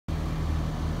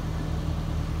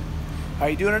How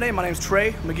you doing today? My name's Trey.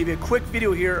 I'm gonna give you a quick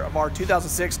video here of our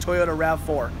 2006 Toyota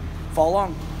RAV4. Follow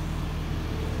along.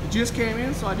 It just came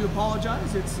in, so I do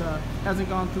apologize. It hasn't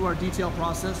gone through our detail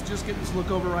process. Just getting this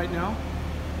look over right now.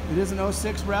 It is an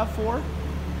 06 RAV4.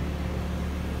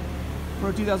 For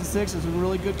a 2006, it's in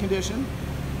really good condition.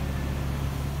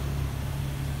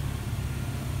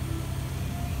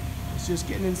 It's just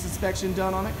getting its inspection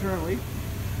done on it currently.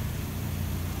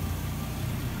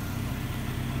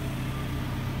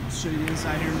 Show you the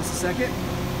inside here in just a second.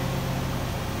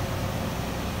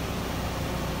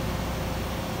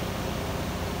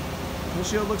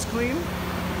 Windshield looks clean.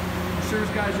 I'm sure this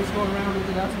guy's just going around with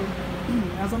it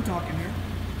as I'm talking here.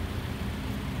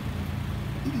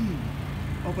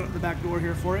 Open up the back door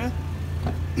here for you.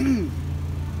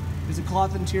 It's a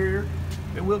cloth interior.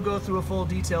 It will go through a full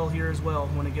detail here as well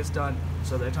when it gets done.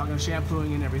 So they're talking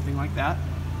shampooing and everything like that.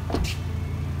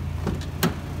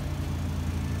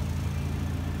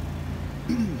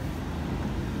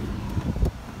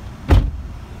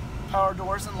 Power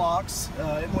doors and locks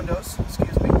and windows,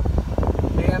 excuse me.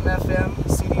 AM, FM,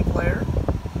 CD player,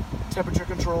 temperature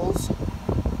controls.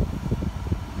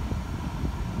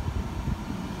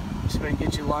 Just going to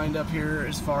get you lined up here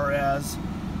as far as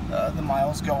the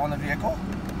miles go on the vehicle.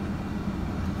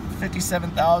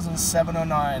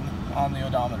 57,709 on the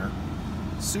odometer.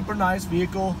 Super nice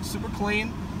vehicle, super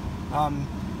clean.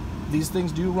 These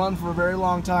things do run for a very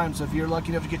long time, so if you're lucky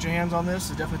enough to get your hands on this,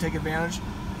 definitely take advantage.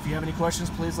 If you have any questions,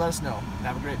 please let us know.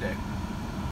 Have a great day.